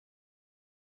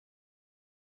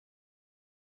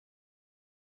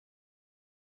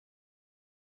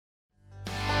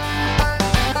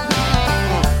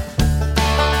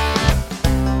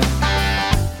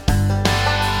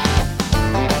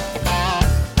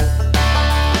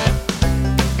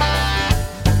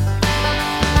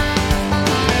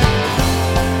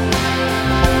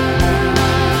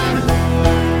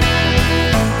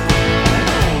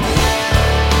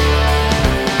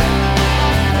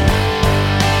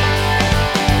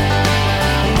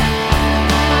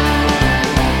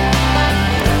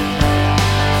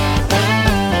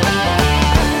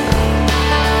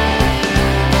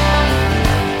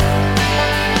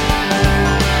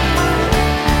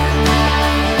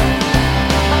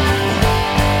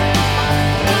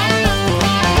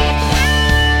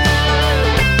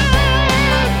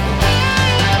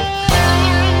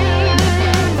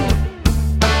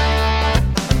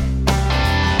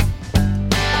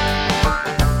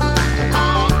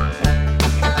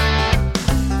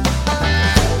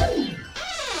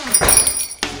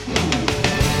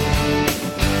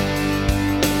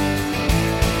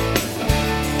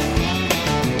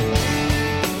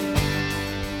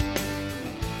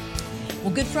Well,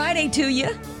 Good Friday to you.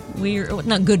 We're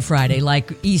not Good Friday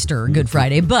like Easter Good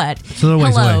Friday, but it's a little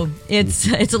ways away.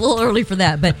 It's a little early for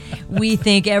that, but we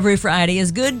think every Friday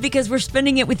is good because we're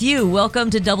spending it with you.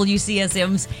 Welcome to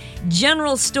WCSM's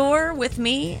General Store with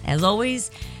me, as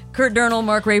always, Kurt Durnall,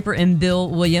 Mark Raper, and Bill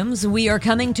Williams. We are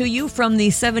coming to you from the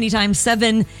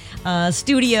 70x7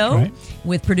 studio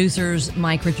with producers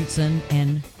Mike Richardson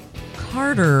and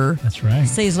Carter. That's right.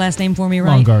 Say his last name for me,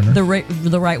 right? Longardner.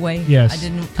 The right way? Yes.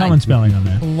 Common spelling on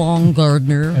that.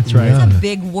 Longardner. That's right. That's a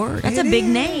big word. That's a big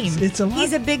name. It's a lot.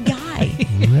 He's a big guy.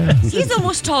 Yeah. He's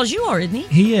almost as tall as you are, isn't he?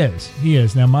 He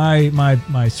is. Now,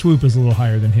 my swoop is a little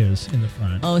higher than his in the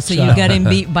front. Oh, so you got him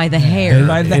beat by the hair.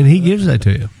 And he gives that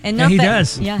to you. And he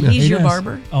does. Yeah, he's your does.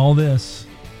 barber. All this.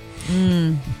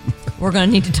 We're going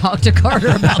to need to talk to Carter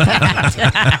about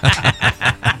that.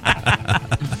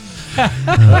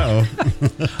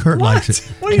 Kurt likes it.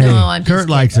 What are you doing? I'm just Kurt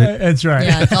likes it. That's right.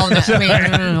 Yeah, it's all that. I mean,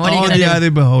 what are you All going the eye of to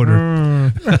the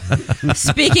beholder. do?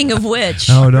 Speaking of which,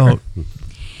 Oh, don't.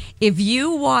 if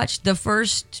you watched the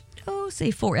first, say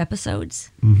 4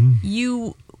 episodes,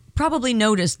 you probably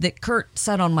noticed that Kurt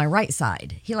sat on my right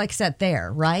side. He sat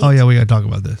there, right? Oh, yeah, we got to talk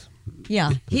about this.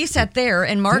 Yeah, he sat there,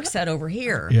 and Mark sat over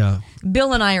here. Yeah.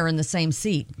 Bill and I are in the same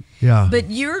seat. Yeah.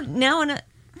 But you're now in a...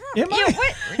 Am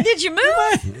I? Did you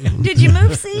move? Did you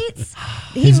move seats?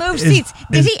 He moved seats.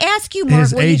 Did he ask you, Mark?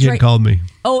 His agent called me.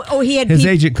 Oh, he had His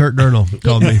agent, Kurt Durnall,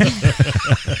 called me.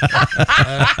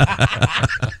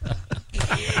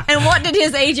 And what did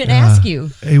his agent ask you?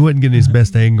 He wasn't getting his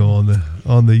best angle on the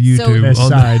YouTube. Best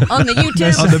side. On the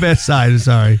YouTube? On the best side,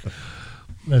 sorry.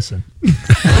 Listen.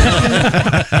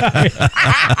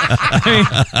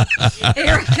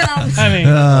 Here it comes.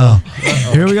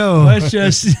 Here we go.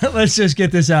 Let's just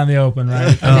get this out in the open,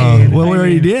 right? We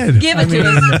already did. Give it to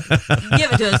us.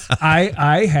 Give it to us.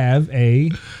 I have a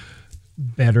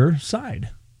better side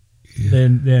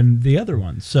than the other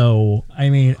one. So,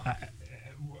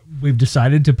 we've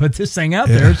decided to put this thing out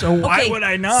there, so why would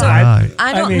I not? So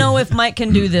I don't know if Mike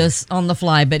can do this on the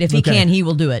fly, but if he can, he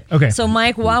will do it. Okay. So,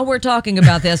 Mike, while we're talking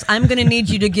about this, I'm going to need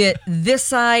you to get this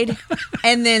side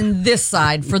and then this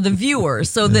side for the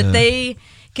viewers so that they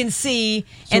can see,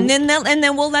 and then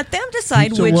we'll let them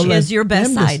decide which is your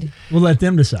best side. We'll let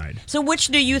them decide. So, which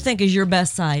do you think is your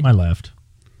best side? My left.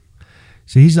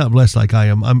 See, he's not blessed like I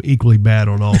am. I'm equally bad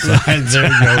on all sides. There you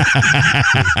go.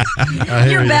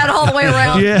 You're bad all the way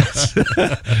around. Yes.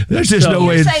 There's just no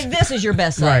way. You say this is your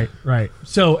best side. Right.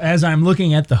 So as I'm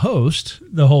looking at the host,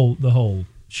 the whole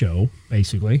show,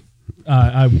 basically,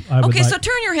 I would Okay, so like,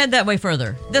 turn your head that way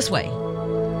further. This way.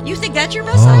 You think that's your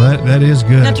best side? Oh, that is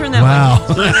good. Now turn that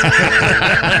way.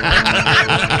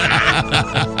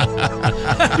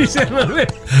 You said a little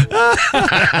bit.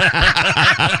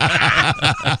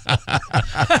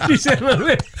 You said a little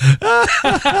bit.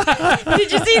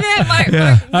 Did you see that, Mike?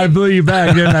 Yeah. I blew you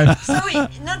back, didn't I? So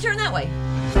now turn that way.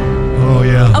 Oh,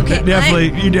 yeah. Okay, You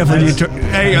definitely need to turn.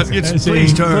 Hey,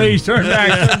 please turn. Please turn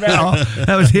back. Turn back. Oh,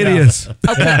 that was hideous.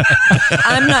 Okay.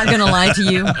 I'm not going to lie to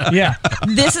you. Yeah.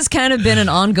 This has kind of been an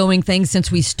ongoing thing since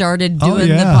we started doing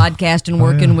the yeah. podcast and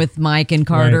working with Mike and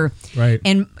Carter. Right.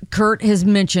 And Kurt has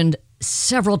mentioned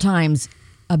several times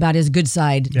about his good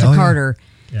side to Oh, yeah. Carter.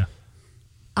 Yeah.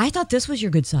 I thought this was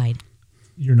your good side.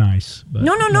 You're nice. But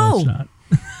No. it's not.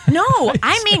 No,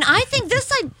 I think this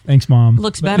side Thanks, Mom.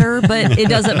 looks better, but it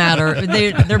doesn't matter.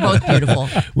 They're both beautiful.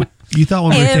 You thought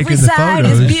when we were Every taking the side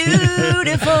photos. is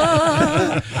beautiful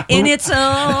in its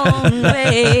own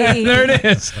way. There it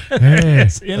is. Hey.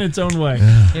 It's in its own way.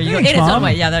 There you go. In its Mom. own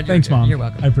way. Yeah, Thanks, Mom. You're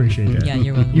welcome. I appreciate that. Yeah,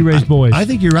 you're welcome. You raised boys. I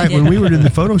think you're right. When we were in the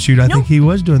photo shoot, I think he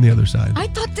was doing the other side. I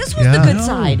thought this was Yeah. the good No.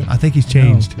 side. I think he's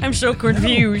changed. I'm so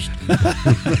confused.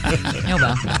 Oh,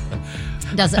 well.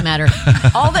 Doesn't matter.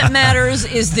 All that matters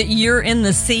is that you're in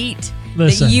the seat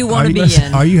Listen, that you want to be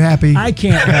in. Are you happy? I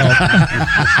can't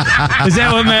help. Is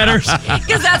that what matters?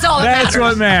 Because that's all that That's matters.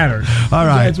 what matters. All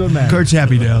right. That's what matters. Kurt's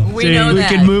happy now. We know we that.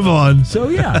 can move on. So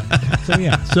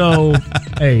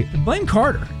hey, blame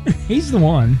Carter. He's the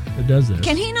one that does this.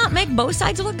 Can he not make both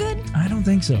sides look good? I don't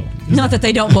think so. Not that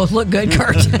they don't both look good,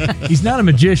 Kurt. He's not a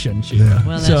magician. Yeah.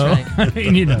 Well, that's so, right. I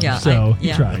mean, Yeah,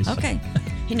 he tries. Okay.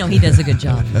 He does a good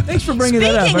job. Thanks for bringing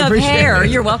that up. Speaking I of appreciate hair, it.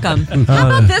 you're welcome. How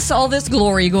about all this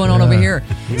glory going on over here?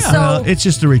 So, Well, it's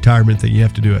just a retirement thing. You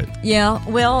have to do it. yeah,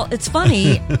 well, it's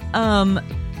funny.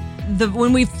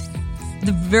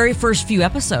 The very first few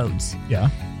episodes, Yeah.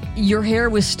 your hair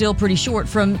was still pretty short.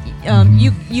 From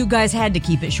you guys had to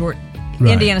keep it short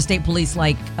Right. Indiana State Police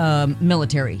like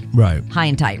military, Right. high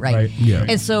and tight, right? Right. Yeah.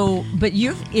 And so, but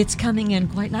it's coming in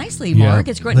quite nicely, Yeah. Mark.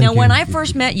 It's great. Thank Now, when you. I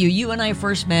first met you, you and I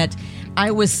first met,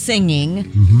 I was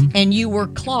singing, and you were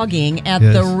clogging at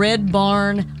Yes. the Red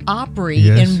Barn Opry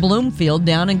Yes. in Bloomfield,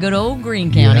 down in good old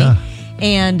Greene County. Yeah.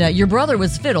 And your brother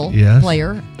was fiddle Yes.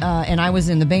 player, and I was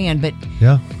in the band, but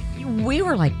Yeah. we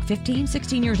were like 15,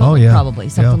 16 years Oh old, yeah. probably,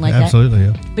 something like absolutely,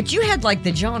 that. yeah. But you had like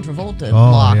the John Travolta Oh,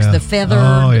 locks, yeah. the feather,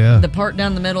 Oh, yeah. the part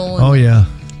down the middle. and Oh yeah.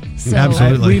 so-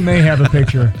 Absolutely. We may have a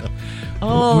picture.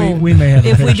 Oh, we may have. A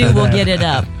if we picture do, of we'll that. get it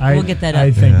up. We'll get that up.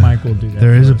 I think Mike will do that.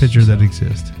 There is for a us, picture so. that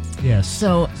exists. Yes.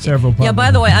 So several. Yeah.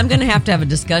 By probably. the way, I'm going to have a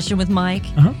discussion with Mike.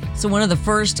 Uh-huh. So one of the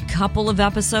first couple of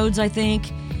episodes, I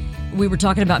think, we were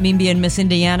talking about me being Miss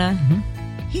Indiana.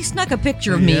 He snuck a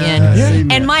picture of me Yeah.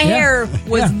 in, and my Yeah. hair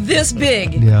was Yeah. this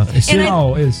big. Yeah. It's And still-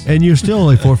 Oh, is and you're still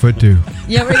only 4'2".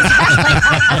 Yeah,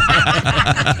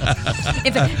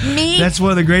 exactly. Me. That's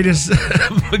one of the greatest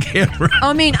camera.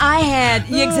 I mean, I had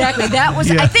exactly that was.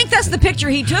 Yeah. I think that's the picture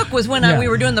he took was when Yeah. we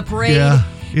were doing the parade. Yeah,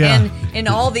 yeah. And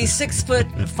all these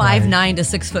 5'9" to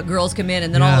 6 foot girls come in,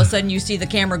 and then all of Yeah. a sudden you see the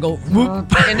camera go, and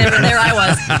there I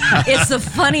was. It's the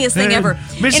funniest thing ever.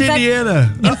 Miss In fact-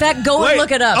 Indiana. In fact, go Wait. and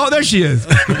look it up. Oh, there she is.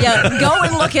 Yeah, go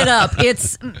and look it up.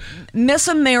 It's Miss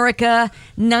America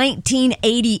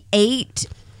 1988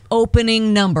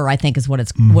 opening number, I think is what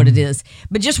it is.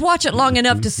 But just watch it long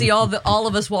enough to see all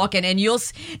of us walking, and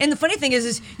and the funny thing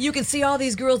is you can see all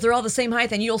these girls, they're all the same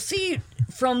height, and you'll see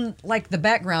from like the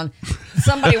background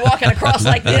somebody walking across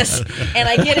like this, and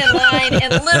I get in line,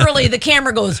 and literally the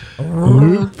camera goes.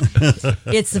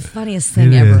 It's the funniest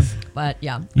thing It ever. is. But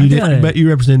yeah, You got did, it. but you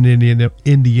represented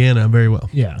Indiana very well.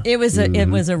 yeah. it was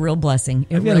a real blessing.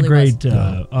 It I've got really a great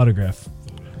was. autograph.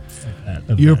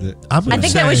 Of You're, that. I'm gonna I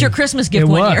think that was say- your Christmas gift It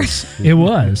one year. was. It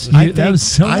was. I You- that think- was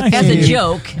so I nice. As a think-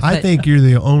 joke. I but- think you're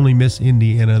the only Miss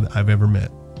Indiana that I've ever met.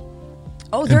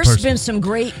 Oh, there's person. been some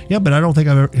great. Yeah, but I don't think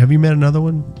I've ever. Have you met another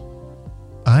one?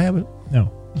 I haven't. No.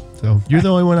 So you're the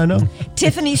only one I know.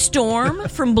 Tiffany Storm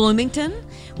from Bloomington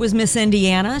was Miss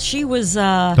Indiana. She was.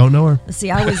 Don't know her. Let's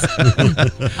see, I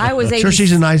was 80, Sure,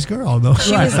 she's a nice girl though. was-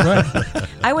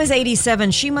 I was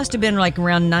 87. She must have been like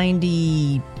around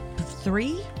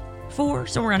 93, 4,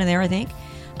 somewhere around in there, I think.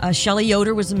 Shelley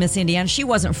Yoder was Miss Indiana. She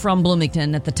wasn't from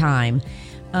Bloomington at the time.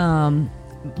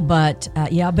 But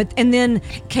and then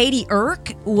Katie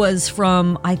Irk was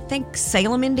from, I think,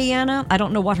 Salem, Indiana. I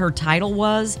don't know what her title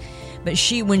was, but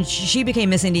when she became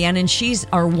Miss Indiana, and she's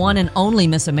our one and only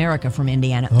Miss America from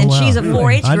Indiana, Oh, and wow. she's a Really?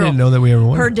 4-H girl. I didn't know that we ever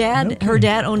won. Her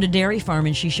dad owned a dairy farm,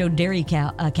 and she showed dairy cow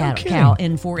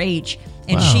in 4-H,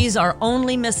 and Wow. she's our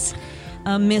only Miss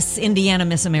Indiana,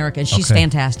 Miss America. She's Okay.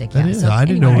 fantastic. That yeah. is. So I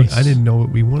didn't anyway. know. I didn't know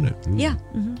we won it. Yeah.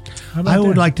 How about I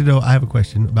would that? like to know. I have a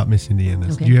question about Miss Indiana.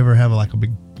 Okay. Do you ever have like a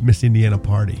big Miss Indiana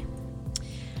party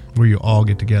where you all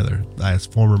get together as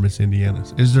former Miss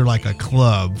Indianas? Is there like a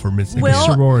club for Miss Indiana?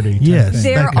 Well, sorority. type Yes. thing.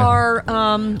 There that kind of-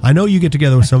 are. I know you get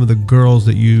together with some of the girls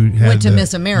that you had Went to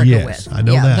Miss America yes, with. I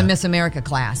know yeah, that. the Miss America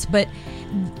class. But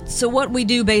so what we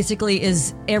do basically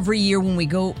is every year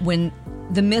when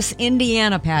the Miss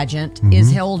Indiana pageant Mm-hmm.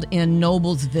 is held in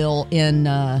Noblesville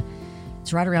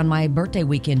it's right around my birthday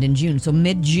weekend in June. So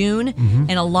mid-June, Mm-hmm.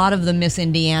 and a lot of the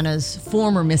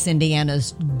former Miss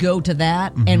Indianas go to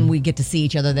that, Mm-hmm. and we get to see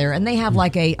each other there. And they have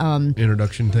like a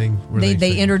introduction thing. Where they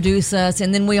sing. introduce us,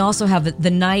 and then we also have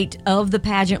the night of the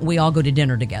pageant. We all go to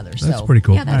dinner together. That's So, pretty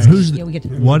cool. Yeah, that's Who's yeah, we get to,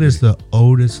 what is the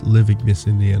oldest living Miss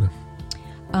Indiana?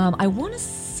 I want to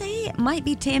say it might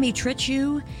be Tammy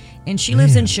Trichu, and she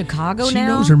lives in Chicago She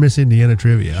now. knows her Miss Indiana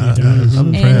trivia. I'm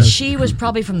and impressed. she was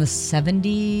probably from the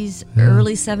 70s,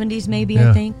 early 70s, maybe, I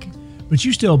Yeah. think. But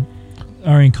you still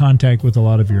are in contact with a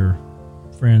lot of your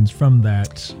friends from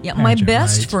that. Yeah, my pageant,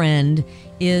 best right? friend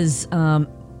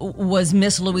was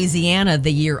Miss Louisiana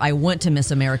the year I went to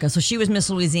Miss America. So she was Miss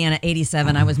Louisiana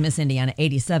 87. I was Miss Indiana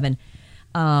 87.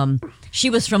 She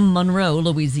was from Monroe,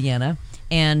 Louisiana.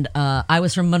 And I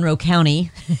was from Monroe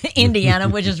County, Indiana,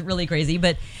 which is really crazy.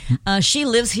 But she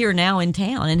lives here now in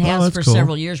town and has that's for cool.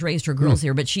 several years, raised her girls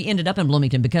here. But she ended up in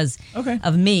Bloomington because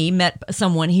of me, met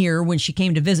someone here when she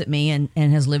came to visit me and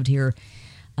has lived here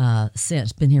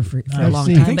since. Been here for a long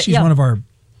see. time. I think But she's yeah, one of our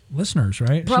listeners,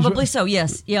 right? probably so,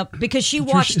 yes. Yep, because she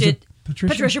Patricia- watched is it.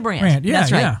 Patricia Brandt. Yeah,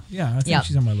 That's right. yeah. I think Yep.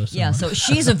 she's on my list. Yeah, somewhere.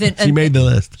 so she's a She made the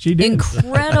list. she did.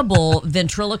 incredible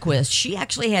ventriloquist. She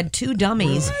actually had 2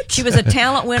 dummies. She was a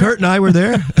talent winner. Kurt and I were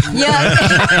there. Yeah.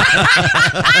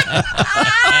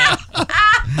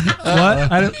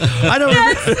 I don't.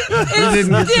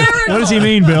 Hysterical. What does he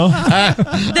mean, Bill?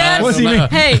 That's, What's he mean?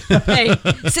 Hey,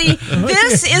 see,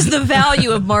 this is the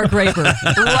value of Mark Raper.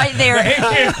 Right there.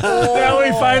 Now we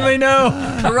finally know.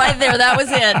 Right there. That was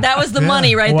it. That was the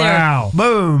money right Wow.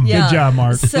 Boom. there. Good job,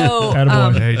 Mark. So,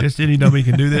 Attaboy. Hey, just any dummy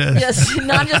can do this. yes,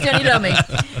 not just any dummy.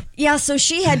 Yeah, so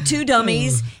she had 2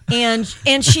 dummies, and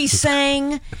she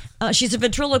sang. She's a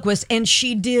ventriloquist, and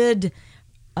she did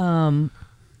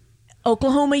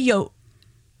Oklahoma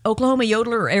Yodeler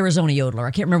or Arizona Yodeler.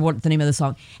 I can't remember what the name of the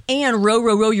song. And Row,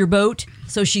 Row, Row Your Boat.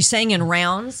 So she sang in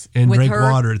rounds And with drink her.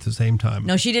 water at the same time.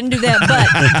 No, she didn't do that,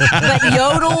 but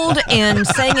yodeled and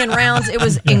sang in rounds. It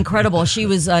was incredible. She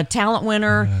was a talent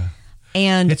winner.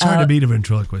 And It's hard to beat a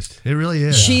ventriloquist. It really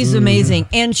is. she's amazing.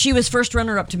 And she was first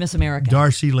runner-up to Miss America.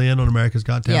 Darcy Lynn on America's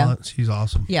Got Talent. She's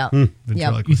awesome. Yeah. Yeah.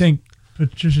 Ventriloquist. You think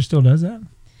Patricia still does that?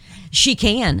 She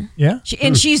can. Yeah?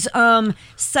 And she's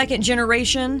second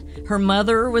generation. Her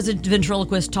mother was a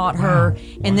ventriloquist, taught her.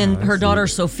 And then her daughter,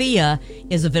 Sophia,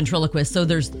 is a ventriloquist. So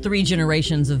there's 3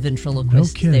 generations of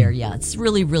ventriloquists kidding. there. Yeah, it's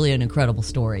really, really an incredible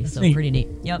story. So neat. pretty neat.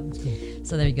 Yep.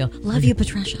 So there you go. Love you,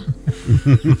 Patricia.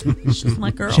 She's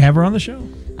my girl. Should have her on the show,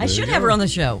 I should have her on the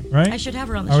show. right? I should have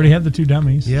her on the I already show. had the 2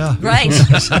 dummies. Yeah. Right.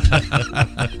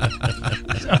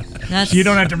 That's, You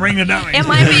don't have to bring the dummies. it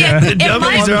might be. The It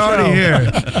dummies are might, already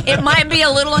here. it might be a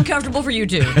little uncomfortable for you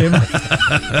two,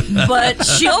 but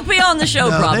she'll be on the show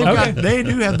probably. They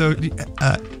do have the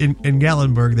in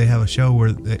Gallenberg. They have a show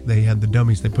where they have the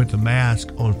dummies. They put the mask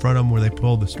on front of them where they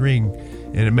pull the string,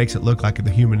 and it makes it look like the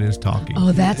human is talking.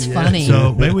 Oh, that's funny.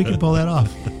 So maybe we can pull that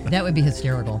off. That would be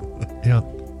hysterical. Yeah.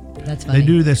 That's funny. They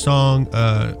do this song,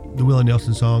 the Willie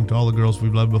Nelson song, To All the Girls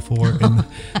We've Loved Before. And,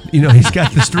 he's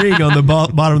got the string on the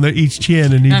bottom of each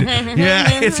chin. And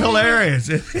it's hilarious.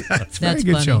 It's a very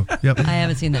good funny. show. Yep. I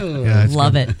haven't seen that. Yeah, it's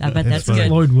Love good. it. I bet that's funny.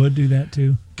 good. Lloyd Wood do that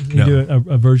too. Doesn't he No. do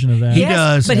a version of that? He Yes,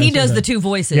 does. but he Yes, does yes. the 2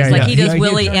 voices. Yeah, like yeah. he does He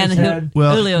Willie turns and his head.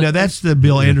 Well, Julio. no, that's the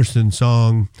Bill Anderson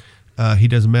song. He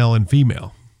does male and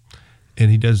female. And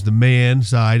he does the man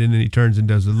side, and then he turns and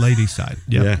does the lady side.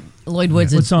 Yep. Yeah. Lloyd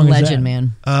Wood's What a song is legend,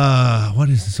 that? man. What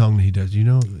is the song that he does?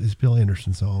 It's Bill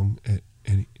Anderson song.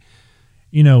 And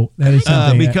That is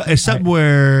something. because it's something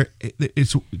where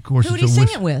it's, of course, Who it's did he a sing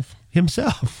wish- it with?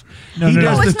 himself. No, He no,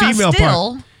 does no. Oh, the it's not female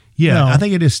still. part. Yeah, No. I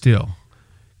think it is still.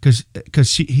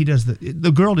 Because he does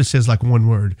the girl just says like one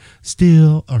word,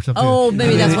 still, or something. Oh,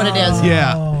 maybe that's what it is.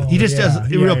 Yeah, he just does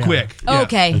it real yeah. quick. Yeah.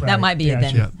 Okay, that Right. might be it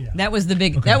then. Gotcha. Yeah. That was the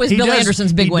big. That was He Bill does-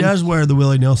 Anderson's big one. He does wear the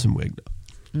Willie Nelson wig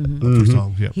for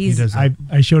songs. Yeah, he He's- does. That.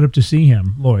 I showed up to see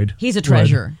him, Lloyd. He's a Wood,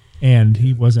 treasure. and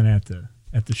he wasn't at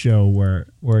the show where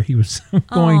he was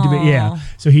going to be. Aw. Yeah,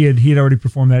 so he had already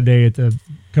performed that day at the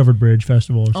Covered Bridge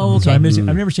Festival or something. Oh, So okay. I miss him.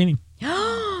 I've never seen him.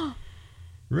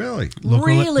 Really?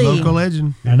 Really? local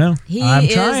legend. I know. He I'm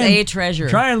is trying. a treasure.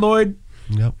 Trying, Lloyd.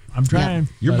 Yep. I'm trying.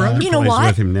 Your But, brother You know plays what?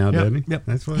 with him now, Yep, doesn't he? yep.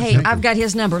 That's what. Hey, I've got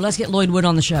his number. Let's get Lloyd Wood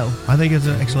on the show. I think it's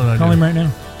an excellent idea. Call him right now.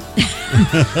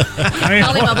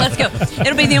 Call him up. Let's go.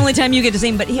 It'll be the only time you get to see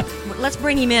him, but let's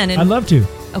bring him in. I'd And, love to.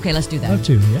 okay, let's do that. Love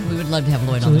to. Yeah. We would love to have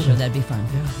Lloyd on the show. That'd be fun.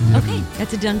 Okay,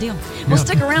 that's a done deal. Well,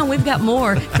 stick around. We've got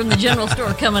more from the general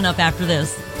store coming up after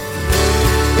this.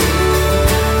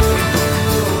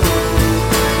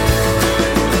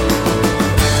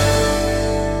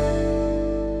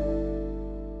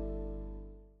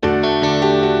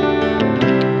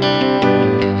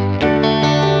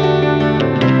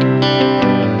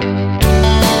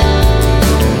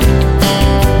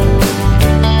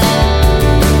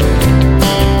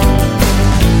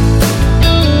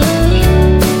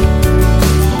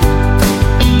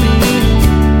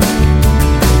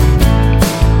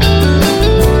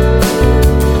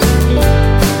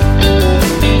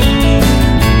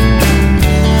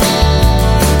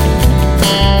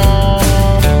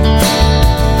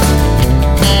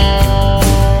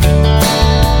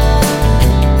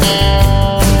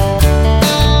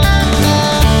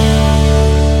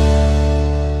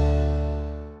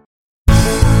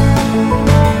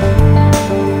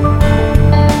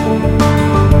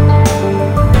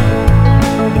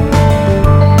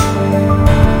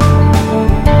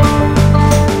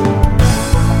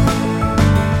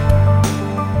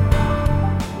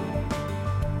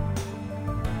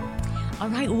 All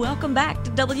right, welcome back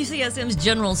to WCSM's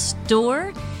General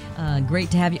Store. Great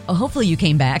to have you. Oh, hopefully you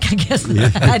came back. I guess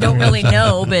I don't really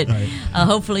know, but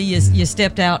hopefully you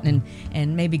stepped out and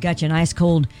maybe got you an ice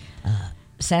cold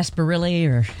sarsaparilla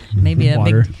or maybe a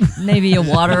Water. maybe a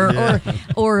water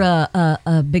or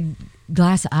a big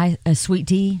glass of sweet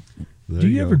tea. There Do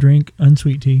you go. ever drink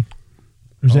unsweet tea?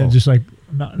 Or is Oh. that just like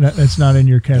That's not in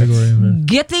your category. Of it.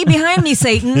 Get thee behind me,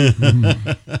 Satan.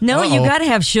 No, you got to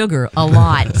have sugar a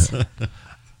lot.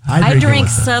 I drink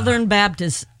Southern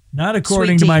Baptist. Not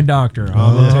according Sweet to my tea. doctor.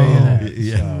 I will tell you that.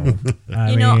 Yeah. So,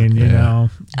 I You know- mean, you know.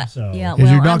 So. Yeah, Is well,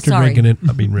 your I'm doctor sorry. drinking it?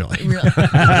 I mean, really?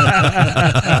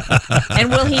 And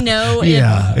will he know?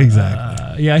 Yeah,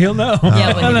 exactly. Yeah, he'll know.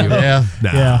 Yeah, when he- Yeah.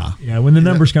 Yeah. When the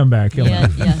numbers come back, he'll Yeah,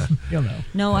 know. yeah. He'll know.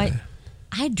 No, I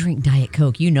drink Diet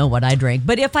Coke. You know what I drink.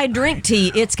 But if I drink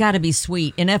tea, it's got to be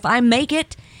sweet. And if I make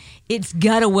it, it's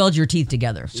got to weld your teeth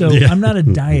together. So I'm not a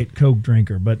Diet Coke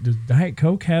drinker, but does Diet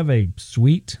Coke have a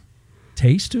sweet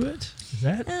taste to it? Is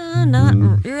that? Not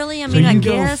really. I So mean, I you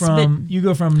guess, you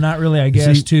go from not really, I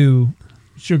guess, See- to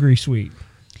sugary sweet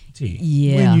tea.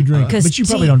 Yeah. When you drink it. 'Cause But you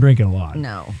probably tea- don't drink it a lot.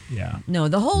 no. Yeah. No,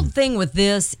 the whole thing with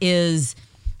this is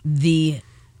the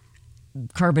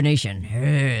carbonation.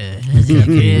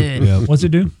 Yeah. What's it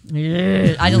do?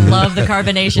 I love the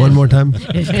carbonation. One more time.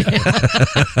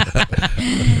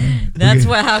 That's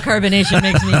how carbonation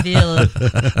makes me feel.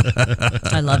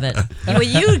 I love it. Well,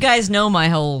 you guys know my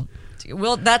whole.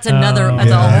 Well, that's another. That's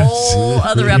yeah. a whole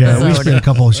other Yeah, we episode. spent a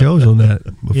couple of shows on that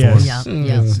before. Yes.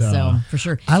 Yeah. So for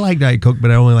sure. I like Diet Coke, but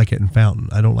I only like it in fountain.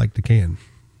 I don't like the can.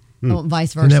 Oh,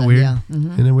 vice versa. Isn't that weird? Yeah.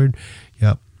 Mhm. Isn't that weird?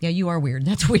 Yep. Yeah, you are weird.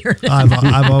 That's weird.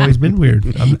 I've always been weird,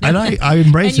 and I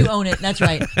embrace and you it. own it. That's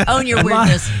right. Own your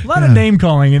weirdness. A lot of name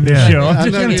calling in this Yeah. show. I'm I'm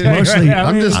just not gonna even- tell you mostly- right now.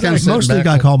 I'm just kinda sitting Mostly back.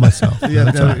 I call myself. Yeah,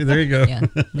 That's all. there you go. Yeah.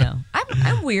 No,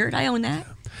 I'm weird. I own that.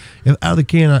 If out of the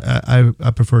can, I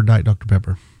prefer Diet Dr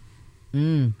Pepper.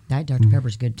 Diet Dr.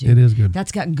 Pepper's good too. It is good.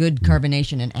 That's got good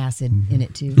carbonation and acid in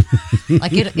it too.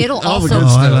 Like it'll All the also good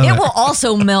stuff. I love it it. will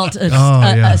also melt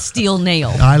yeah. a steel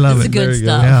nail. I love it's it. the good There you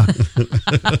go. stuff.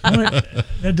 Yeah.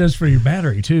 That does for your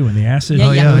battery too, and the acid. Yeah,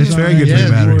 Oh yeah, it's very good for Yeah, your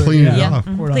battery. you clean it Yeah. off.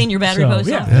 Mhm. Clean your battery post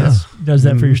yeah, off. Yeah. Does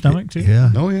that for your stomach too?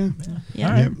 Yeah. Oh, yeah.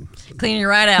 Yeah. Clean you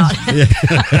right out.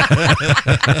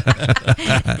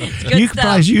 It's good You could stuff.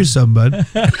 probably use some, bud.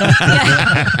 I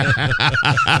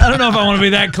don't know if I want to be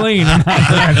that clean. I'm not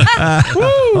that.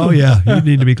 Oh yeah, you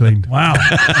need to be cleaned. Wow.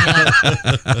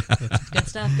 Good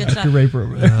stuff. Good Dr. stuff. Raper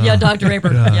over there. Yeah, Dr.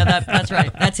 Raper. Yeah, that's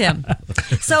right. That's him.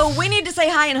 So we need to say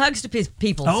hi and hugs to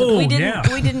people. So Oh, we didn't.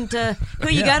 yeah. We didn't. Who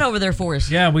you got over there for us?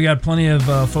 Yeah, we got plenty of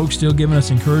folks still giving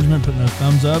us encouragement, putting their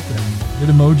thumbs up and good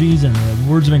emojis and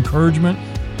words of encouragement,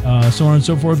 so on and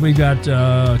so forth. We've got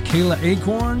Kayla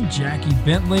Acorn, Jackie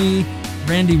Bentley,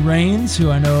 Randy Rains,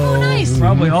 who I know nice.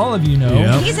 probably all of you know.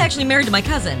 Yep. He's actually married to my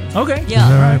cousin. Okay. Yeah,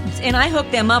 All right. and I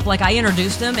hooked them up like I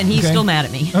introduced him, and he's Okay. still mad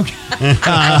at me. Okay.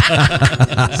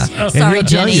 Sorry, he'll tell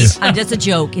Jenny. you. I'm just a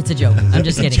joke. It's a joke. I'm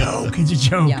just kidding. It's a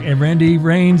joke. Yeah. And Randy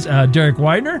Rains, Derek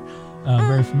Widener,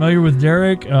 very familiar with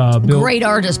Derek. Bill, Great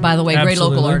artist, by the way. Great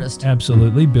local Absolutely. artist.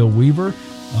 Absolutely. Bill Weaver.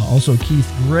 Also Keith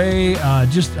Gray. I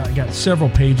got several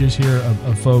pages here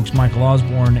of folks. Michael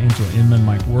Osborne, Angela Inman,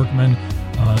 Mike Workman,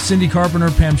 Cindy Carpenter,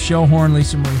 Pam Shellhorn,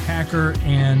 Lisa Marie Hacker,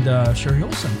 and Sherry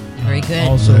Olson. Very good.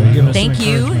 Also giving us Thank some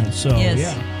you. encouragement. So, Yes.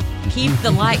 yeah, Keep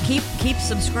the like. Keep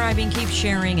subscribing. Keep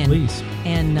sharing, and please.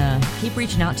 and keep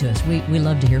reaching out to us. We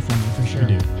love to hear from you for sure.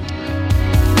 We do.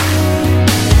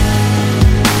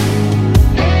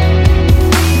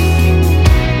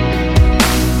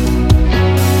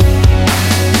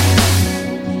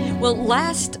 Well,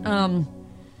 last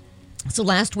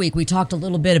week we talked a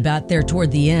little bit about there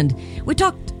toward the end. We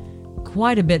talked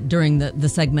quite a bit during the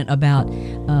segment about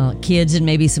kids and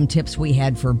maybe some tips we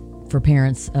had for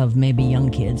parents of maybe young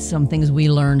kids, some things we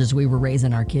learned as we were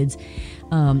raising our kids.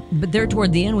 But there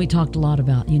toward the end we talked a lot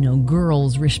about,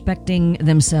 girls respecting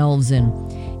themselves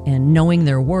and knowing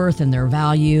their worth and their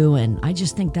value. And I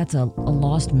just think that's a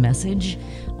lost message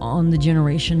on the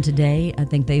generation today. I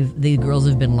think the girls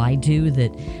have been lied to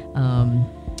that,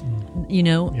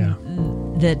 Yeah.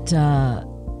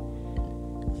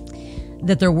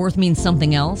 that their worth means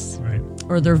something else, Right.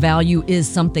 or their value is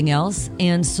something else.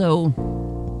 And so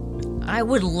I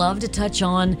would love to touch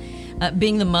on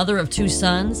being the mother of two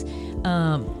sons.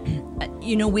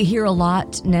 We hear a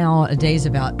lot nowadays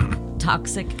about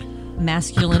toxic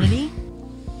masculinity.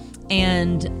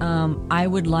 And I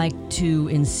would like to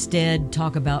instead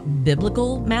talk about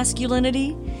biblical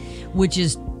masculinity, which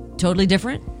is totally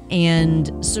different.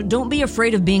 And so don't be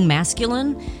afraid of being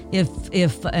masculine.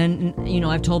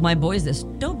 I've told my boys this,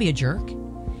 don't be a jerk.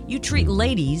 You treat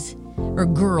ladies or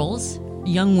girls,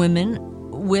 young women,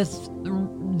 with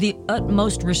the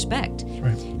utmost respect.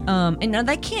 Right. And now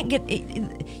they can't get,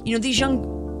 these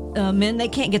young men, they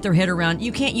can't get their head around,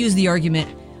 you can't use the argument,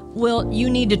 well, you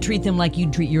need to treat them like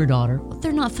you'd treat your daughter. Well,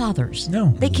 they're not fathers. No.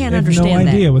 They can't They have understand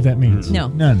no idea that. what that means. No.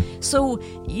 None. So,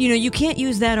 you can't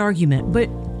use that argument, but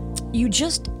you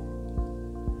just,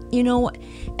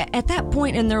 at that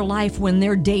point in their life when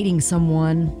they're dating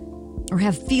someone or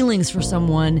have feelings for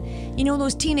someone,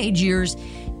 those teenage years,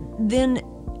 then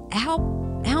how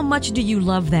much do you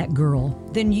love that girl?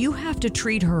 Then you have to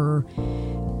treat her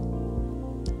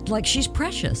like she's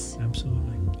precious. Absolutely.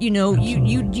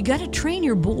 You got to train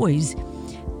your boys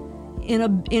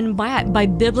by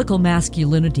biblical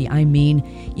masculinity. I mean,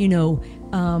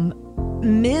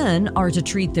 men are to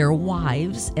treat their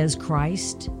wives as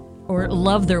Christ, or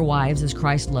love their wives as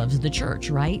Christ loves the church,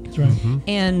 right? That's right. Mm-hmm.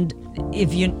 And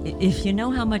if you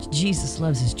know how much Jesus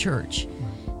loves his church,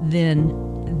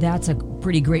 then that's a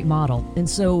pretty great model. And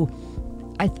so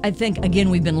I think, again,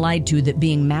 we've been lied to that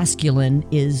being masculine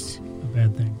is A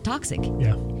bad thing. toxic.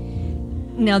 Yeah.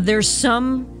 Now, there's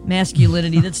some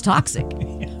masculinity that's toxic.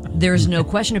 There's no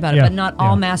question about it, Yeah. but not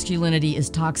all Yeah. masculinity is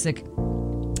toxic.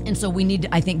 And so we need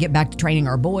to, I think, get back to training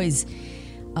our boys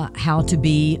how to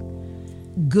be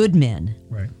good men.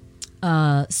 Right.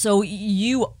 So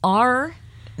you are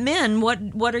men.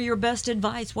 What are your best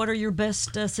advice? What are your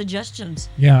best suggestions?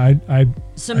 Yeah. I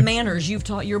Some manners you've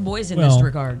taught your boys in this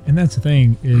regard. And that's the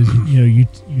thing is, you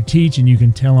teach and you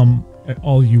can tell them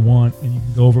all you want and you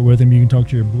can go over it with them. You can talk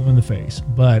to your blue in the face.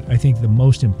 But I think the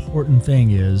most important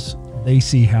thing is they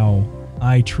see how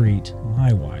I treat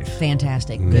my wife.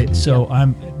 Fantastic. Mm-hmm. Good. So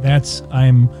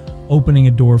I'm opening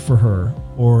a door for her,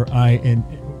 and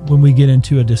when we get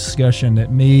into a discussion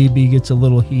that maybe gets a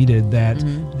little heated, that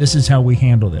this is how we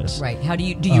handle this. Right. How do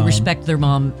you respect their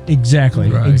mom Exactly.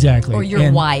 Right. Exactly. or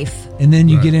your wife? And then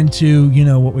you Right. get into,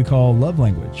 what we call love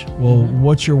language. Well,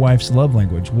 what's your wife's love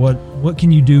language? What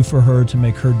can you do for her to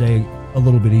make her day a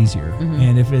little bit easier?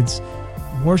 And if it's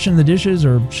washing the dishes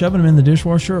or shoving them in the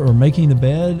dishwasher or making the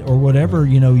bed or whatever,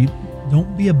 you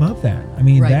don't be above that. I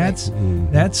mean, Right,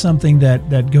 that's something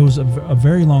that goes a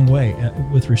very long way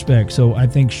with respect. So I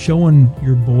think showing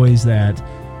your boys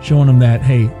showing them that,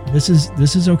 hey, this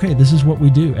is okay. This is what we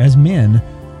do as men.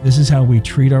 This is how we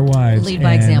treat our wives. Lead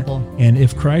by example. And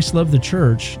if Christ loved the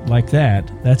church like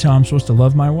that, that's how I'm supposed to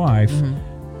love my wife.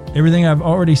 Everything I've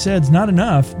already said is not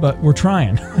enough, but we're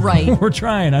trying. Right. We're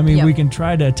trying. I mean, Yep. we can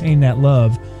try to attain that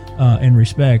love and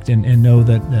respect and know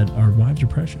that our wives are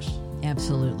precious.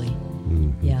 Absolutely.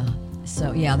 Yeah.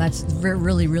 So, yeah, that's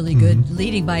really, really good.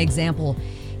 Leading by example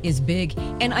is big.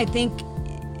 And I think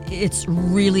it's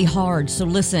really hard. So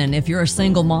listen, if you're a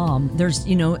single mom, there's,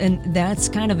 and that's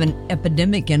kind of an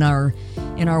epidemic in our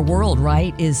world,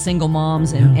 right? Is single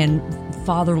moms and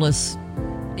fatherless,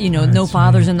 no That's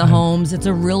fathers right. in the homes. It's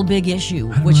a real big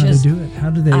issue. I don't which know how is to do it. How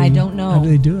do they? I don't know. How do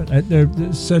they do it?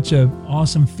 They're such a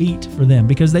awesome feat for them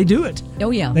because they do it.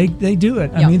 Oh yeah. They do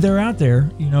it. Yeah. I mean, they're out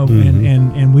there,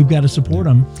 and we've got to support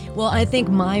them. Well, I think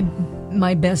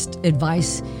my best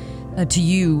advice to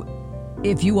you,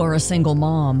 if you are a single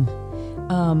mom,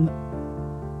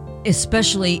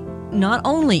 especially not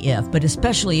only but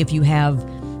especially if you have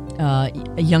a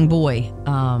young boy,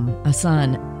 a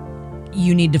son,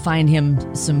 you need to find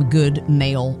him some good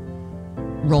male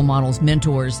role models,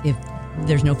 mentors, if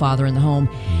there's no father in the home.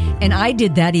 And I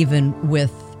did that even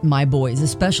with my boys,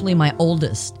 especially my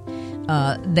oldest.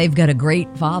 They've got a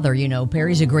great father,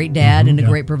 Perry's a great dad and a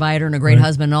great provider and a great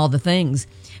husband and all the things.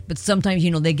 But sometimes,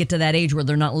 they get to that age where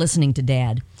they're not listening to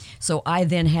dad. So I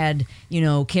then had,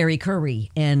 Carrie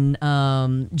Curry and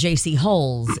J.C.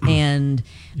 Hulls and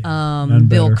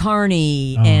Bill better.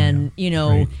 Carney and,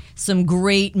 Great. some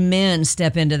great men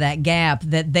step into that gap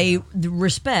that they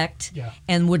respect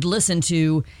and would listen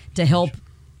to help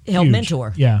Huge.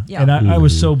 mentor. Yeah. And I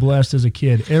was so blessed as a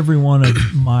kid. Every one of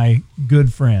my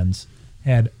good friends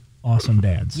had awesome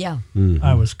dads. Yeah.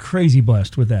 I was crazy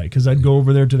blessed with that because I'd go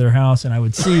over there to their house and I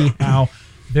would see how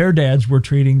their dads were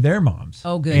treating their moms.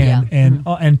 Oh, good.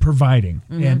 And providing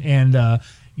and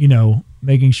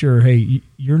making sure, hey,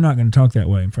 you're not going to talk that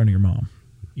way in front of your mom.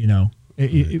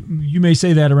 You may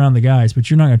say that around the guys, but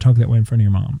you're not going to talk that way in front of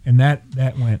your mom. And that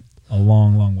went a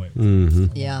long, long way.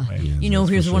 Yeah.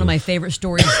 Here's one of my favorite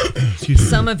stories.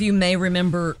 Some of you may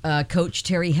remember Coach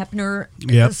Terry Hepner.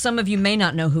 Yep. Some of you may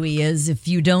not know who he is. If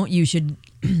you don't, you should.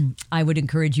 I would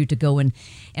encourage you to go and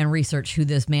research who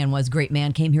this man was. Great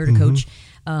man. Came here to coach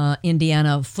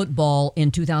Indiana football in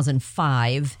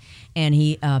 2005, and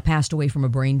he passed away from a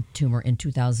brain tumor in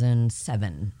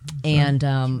 2007.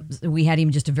 And we had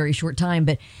him just a very short time,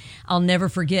 but I'll never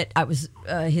forget. I was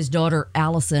his daughter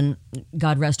Allison,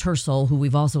 God rest her soul, who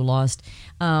we've also lost,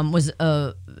 was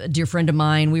a dear friend of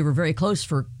mine. We were very close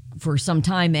for some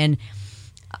time, and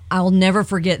I'll never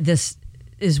forget. This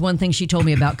is one thing she told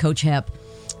me about Coach Hep.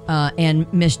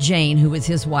 And Miss Jane, who was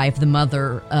his wife, the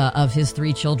mother of his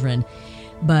 3 children.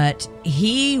 But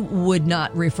he would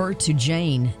not refer to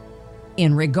Jane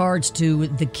in regards to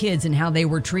the kids and how they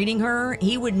were treating her,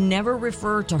 he would never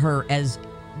refer to her as,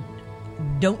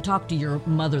 don't talk to your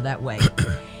mother that way.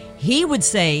 He would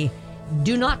say,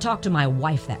 do not talk to my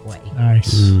wife that way.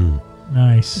 Nice.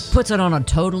 Nice. Puts it on a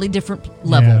totally different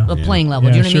level, playing level.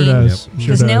 Yeah, Do you know what I mean? does.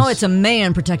 Because now does. it's a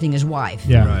man protecting his wife.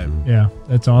 Yeah. Right. Yeah.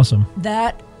 That's awesome.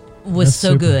 That was That's so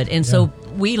super. good. And Yeah. so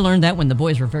we learned that when the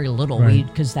boys were very little. Right.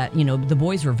 Because that, the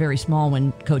boys were very small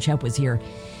when Coach Hep was here.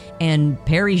 And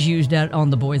Perry's used that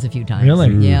on the boys a few times. Really?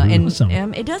 Yeah. And Awesome.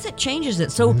 it changes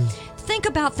it. So think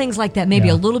about things like that, maybe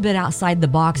Yeah. a little bit outside the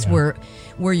box where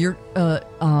you're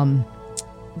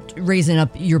raising up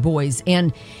your boys.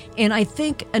 And I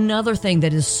think another thing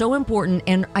that is so important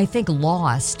and I think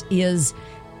lost is,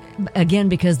 again,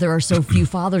 because there are so few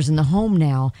fathers in the home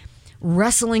now,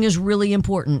 wrestling is really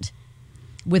important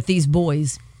with these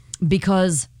boys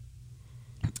because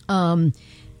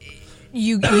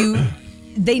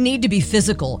they need to be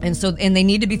physical, and they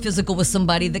need to be physical with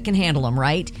somebody that can handle them,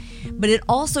 right? But it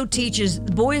also teaches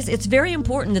boys, it's very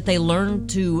important that they learn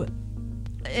to,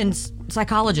 and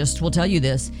psychologists will tell you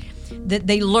this, that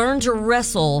they learn to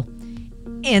wrestle,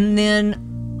 and then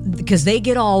because they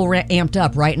get all amped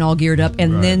up, right, and all geared up,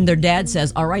 and then their dad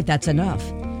says, all right, that's enough.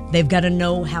 They've got to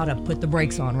know how to put the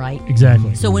brakes on, right?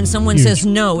 Exactly. So when someone Huge. says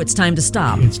no, it's time to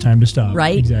stop. It's time to stop.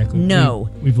 Right? Exactly. No.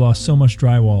 We've lost so much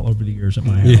drywall over the years at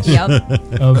my house.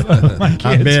 Yep. Of my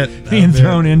kids bet. being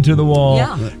thrown into the wall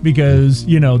Yeah. because,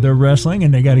 they're wrestling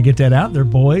and they got to get that out. They're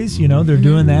boys, they're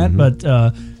doing that. But,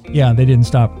 they didn't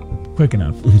stop quick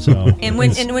enough. So And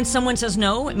when someone says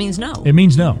no, it means no. it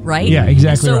means no. Right? Yeah,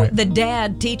 exactly so right. the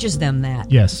dad teaches them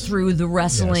that. Yes. Through the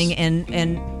wrestling Yes.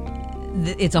 and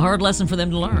it's a hard lesson for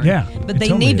them to learn. Yeah, But it they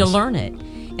totally need to is. learn it.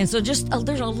 And so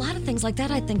there's a lot of things like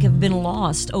that I think have been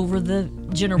lost over the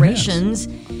generations.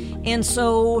 And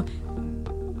so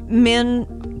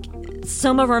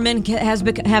some of our men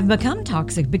have become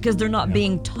toxic because they're not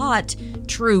being taught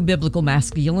true biblical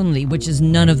masculinity, which is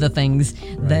none of the things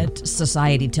that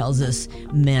society tells us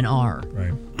men are.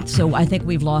 Right. So I think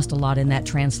we've lost a lot in that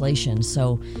translation.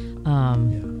 So,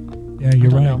 Yeah,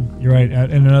 you're right. know. You're right.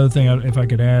 And another thing, if I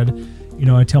could add,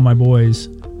 I tell my boys,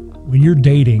 when you're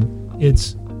dating,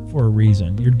 it's for a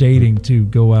reason. You're dating to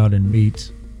go out and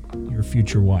meet your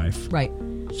future wife. right.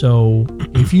 So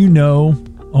if you know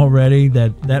already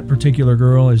that particular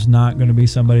girl is not going to be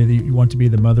somebody that you want to be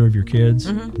the mother of your kids,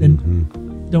 then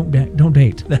don't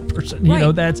date that person. You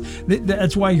know, Right.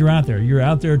 that's why you're out there. You're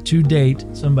out there to date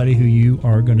somebody who you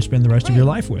are going to spend the rest of your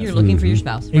life with. You're looking for your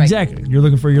spouse. Right. Exactly. You're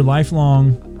looking for your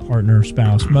lifelong partner,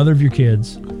 spouse, mother of your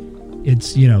kids.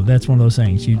 It's, that's one of those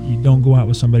things. You don't go out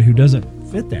with somebody who doesn't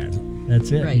fit that.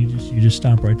 That's it. Right. You just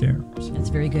stop right there. So, That's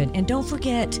very good. And don't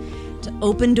forget to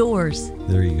open doors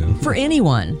There you go. for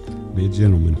anyone. Be a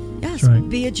gentleman. Yes, That's right.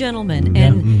 be a gentleman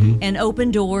and open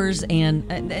doors and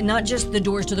not just the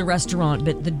doors to the restaurant,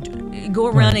 but go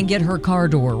around and get her car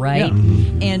door, right?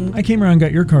 Yeah. And I came around and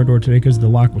got your car door today because the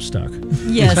lock was stuck.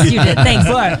 yes, you did. Thanks.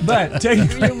 But take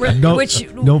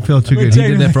Don't feel too good. He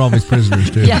did that for all of his prisoners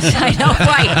too. Yes, I know,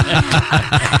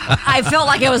 right. I felt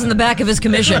like I was in the back of his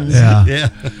commissions. Yeah.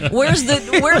 Yeah. Where's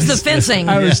the fencing?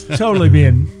 I was totally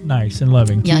being nice and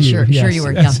loving. To Yeah, you. sure Yes, you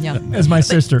were. As, Yeah. as my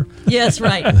sister. Yes,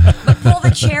 right. But pull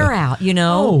the chair out,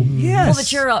 Oh, yes. Pull the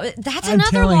chair out. That's I'm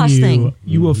another telling lost you, thing.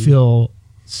 you will feel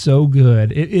so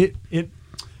good. It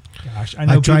gosh, I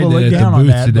know I tried people that look at the down on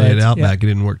booth that. today but, at Outback. It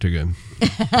didn't work too good.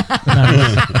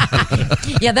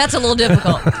 Yeah, that's a little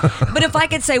difficult. But if I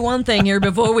could say one thing here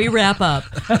before we wrap up,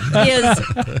 is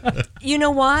you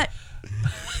know what?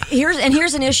 Here's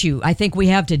an issue I think we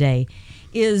have today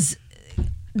is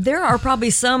there are probably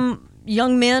some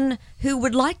young men who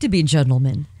would like to be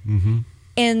gentlemen,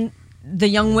 and the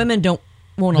young women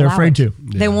won't They're allow afraid it.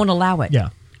 to. They won't allow it. Yeah.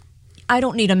 I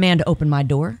don't need a man to open my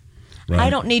door. Right. I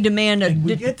don't need a man to.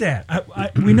 We get that.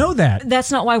 We know that.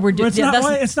 That's not why we're doing. But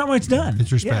it's not why it's done.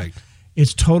 It's respect. Yeah.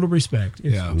 It's total respect.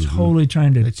 It's Yeah. totally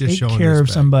trying to It's just take showing care of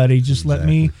respect. somebody. Just let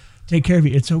me take care of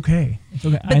you. It's okay. It's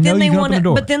okay. But I know then they you can want open the to.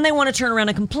 door. But then they want to turn around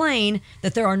and complain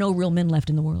that there are no real men left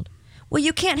in the world. Well,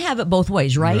 you can't have it both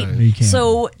ways, right? Right. No, you can't.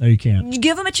 So No, you can't. You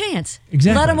give them a chance.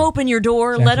 Exactly. Let them open your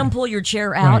door. Let them pull your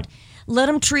chair out. Right. Let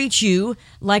them treat you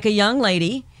like a young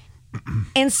lady,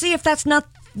 and see if that's not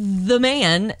the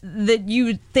man that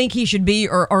you think he should be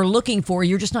or are looking for.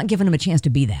 You're just not giving him a chance to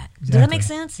be that. Does that make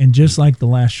sense? And just like the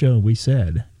last show, we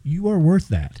said, you are worth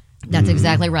that. That's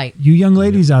exactly right. You young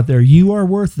ladies out there, you are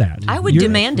worth that. I would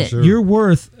demand it. sure. You're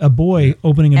worth a boy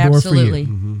opening a door Absolutely.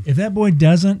 for you. If that boy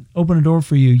doesn't open a door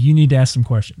for you, you need to ask some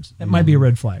questions. That might be a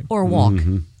red flag. Or walk.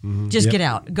 Just get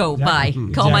out. Go. Bye.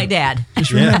 Call my dad.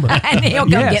 Just remember. And he'll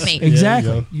come Yes, get me. Exactly.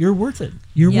 Yeah, you go. You're worth it.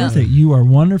 You're Yeah. worth it. You are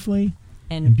wonderfully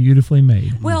and beautifully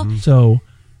made. Well, so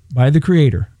by the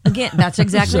Creator. Again, that's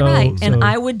exactly So- right. And so-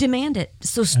 I would demand it.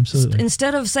 So Absolutely.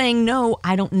 instead of saying, no,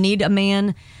 I don't need a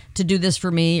man to do this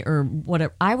for me or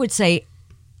whatever, I would say,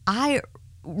 I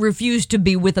refuse to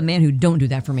be with a man who don't do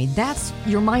that for me. That's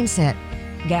your mindset,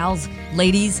 gals,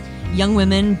 ladies, young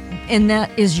women, and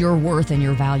that is your worth and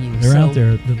your value. They're out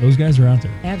there. Those guys are out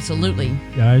there. Absolutely.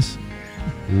 Guys,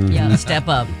 Yeah, step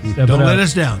up. step Don't it let up.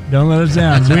 us down. Don't let us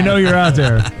down. We know you're out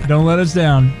there. Don't let us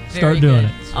down. Very Start doing good.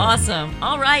 it. Awesome.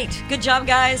 All right. Good job,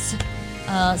 guys. See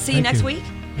you Thank next you. week.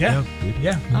 Yeah.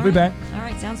 Yeah. We'll All be right. back. All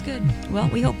right, sounds good. Well,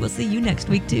 we hope we'll see you next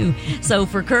week, too. So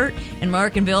for Kurt and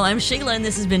Mark and Bill, I'm Sheila, and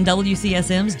this has been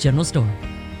WCSM's General Store.